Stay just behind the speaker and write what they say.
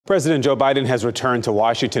President Joe Biden has returned to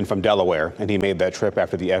Washington from Delaware, and he made that trip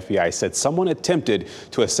after the FBI said someone attempted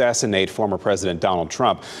to assassinate former President Donald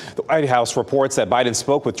Trump. The White House reports that Biden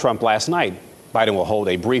spoke with Trump last night. Biden will hold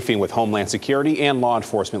a briefing with Homeland Security and law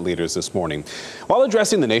enforcement leaders this morning. While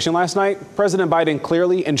addressing the nation last night, President Biden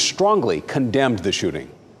clearly and strongly condemned the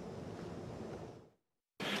shooting.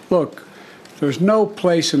 Look, there's no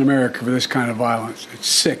place in America for this kind of violence. It's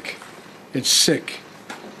sick. It's sick.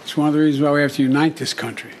 It's one of the reasons why we have to unite this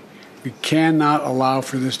country. We cannot allow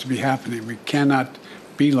for this to be happening. We cannot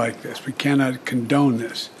be like this. We cannot condone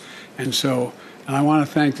this. And I want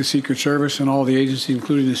to thank the Secret Service and all the agencies,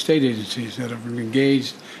 including the state agencies that have been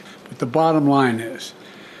engaged. But the bottom line is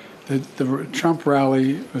that the Trump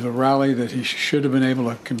rally was a rally that he should have been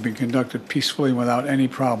able to be conducted peacefully without any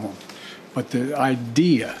problem. But the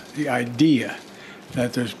idea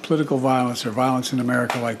that there's political violence or violence in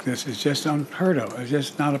America like this is just unheard of. It's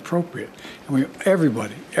just not appropriate. And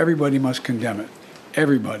everybody must condemn it.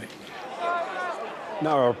 Everybody.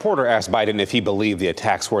 Now, a reporter asked Biden if he believed the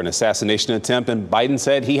attacks were an assassination attempt, and Biden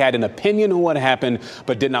said he had an opinion on what happened,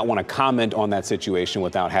 but did not want to comment on that situation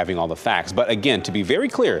without having all the facts. But again, to be very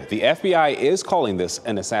clear, the FBI is calling this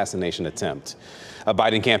an assassination attempt. A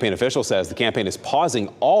Biden campaign official says the campaign is pausing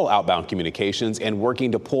all outbound communications and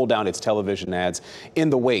working to pull down its television ads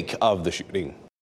in the wake of the shooting.